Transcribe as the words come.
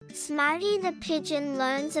Smarty the Pigeon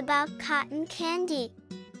learns about cotton candy.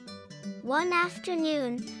 One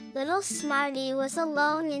afternoon, little Smarty was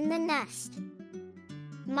alone in the nest.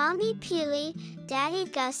 Mommy Peely, Daddy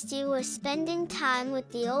Gusty were spending time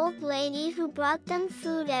with the old lady who brought them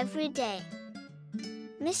food every day.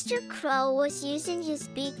 Mr. Crow was using his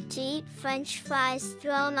beak to eat French fries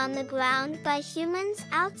thrown on the ground by humans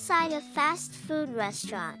outside a fast food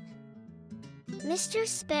restaurant. Mr.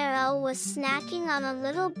 Sparrow was snacking on a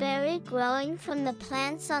little berry growing from the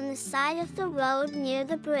plants on the side of the road near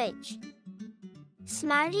the bridge.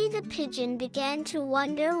 Smarty the Pigeon began to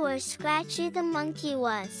wonder where Scratchy the monkey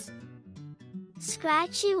was.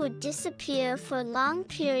 Scratchy would disappear for long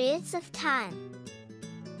periods of time.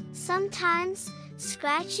 Sometimes,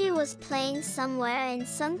 Scratchy was playing somewhere, and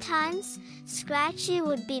sometimes, Scratchy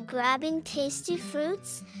would be grabbing tasty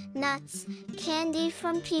fruits, nuts, candy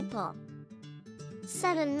from people.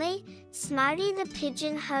 Suddenly, Smarty the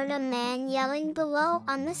Pigeon heard a man yelling below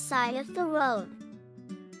on the side of the road.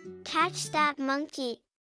 "Catch that monkey!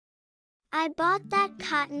 I bought that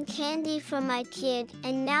cotton candy for my kid,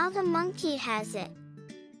 and now the monkey has it."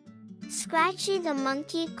 Scratchy the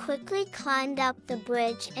monkey quickly climbed up the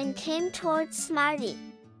bridge and came towards Smarty.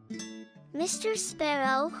 Mr.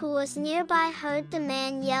 Sparrow, who was nearby, heard the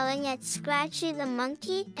man yelling at Scratchy the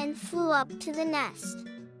monkey and flew up to the nest.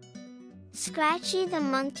 Scratchy the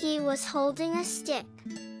monkey was holding a stick.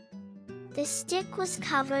 The stick was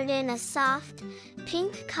covered in a soft,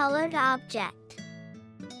 pink-colored object.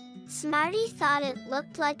 Smarty thought it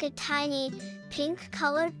looked like a tiny,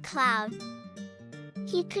 pink-colored cloud.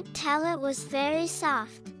 He could tell it was very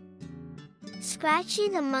soft. Scratchy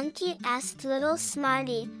the monkey asked little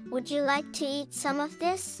Smarty, "Would you like to eat some of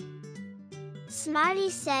this?" Smarty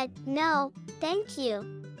said, "No, thank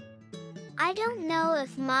you. I don't know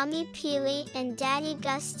if Mommy Peely and Daddy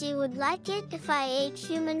Gusty would like it if I ate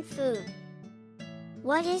human food."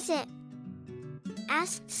 "What is it?"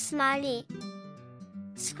 asked Smarty.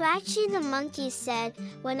 Scratchy the monkey said,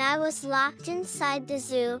 "When I was locked inside the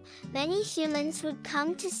zoo, many humans would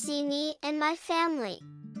come to see me and my family.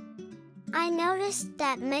 I noticed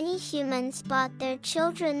that many humans bought their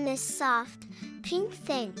children this soft, pink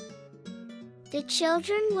thing. The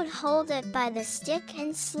children would hold it by the stick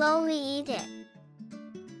and slowly eat it.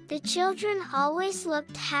 The children always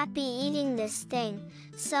looked happy eating this thing,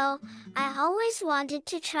 so I always wanted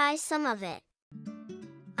to try some of it.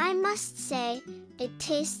 I must say, it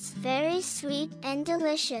tastes very sweet and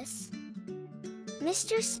delicious."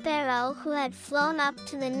 Mr. Sparrow, who had flown up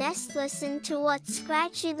to the nest, listened to what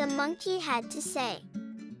Scratchy the monkey had to say.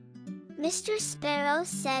 Mr. Sparrow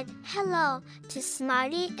said hello to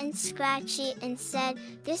Smarty and Scratchy and said,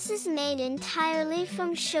 "This is made entirely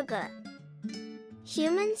from sugar.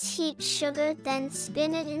 Humans heat sugar, then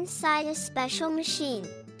spin it inside a special machine.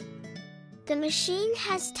 The machine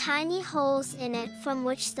has tiny holes in it from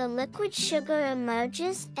which the liquid sugar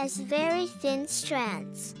emerges as very thin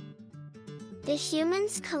strands. The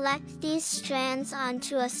humans collect these strands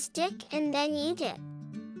onto a stick and then eat it.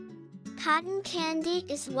 Cotton candy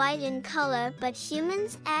is white in color, but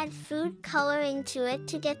humans add food coloring to it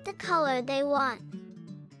to get the color they want.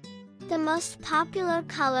 The most popular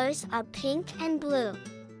colors are pink and blue."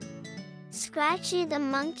 Scratchy the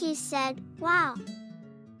monkey said, "Wow!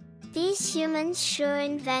 These humans sure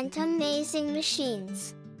invent amazing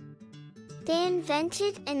machines. They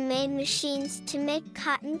invented and made machines to make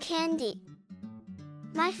cotton candy.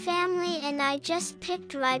 My family and I just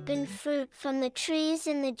picked ripened fruit from the trees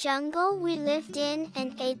in the jungle we lived in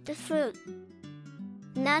and ate the fruit.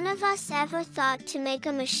 None of us ever thought to make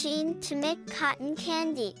a machine to make cotton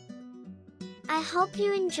candy. I hope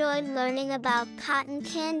you enjoyed learning about cotton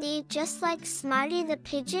candy just like Smarty the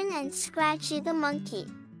Pigeon and Scratchy the monkey."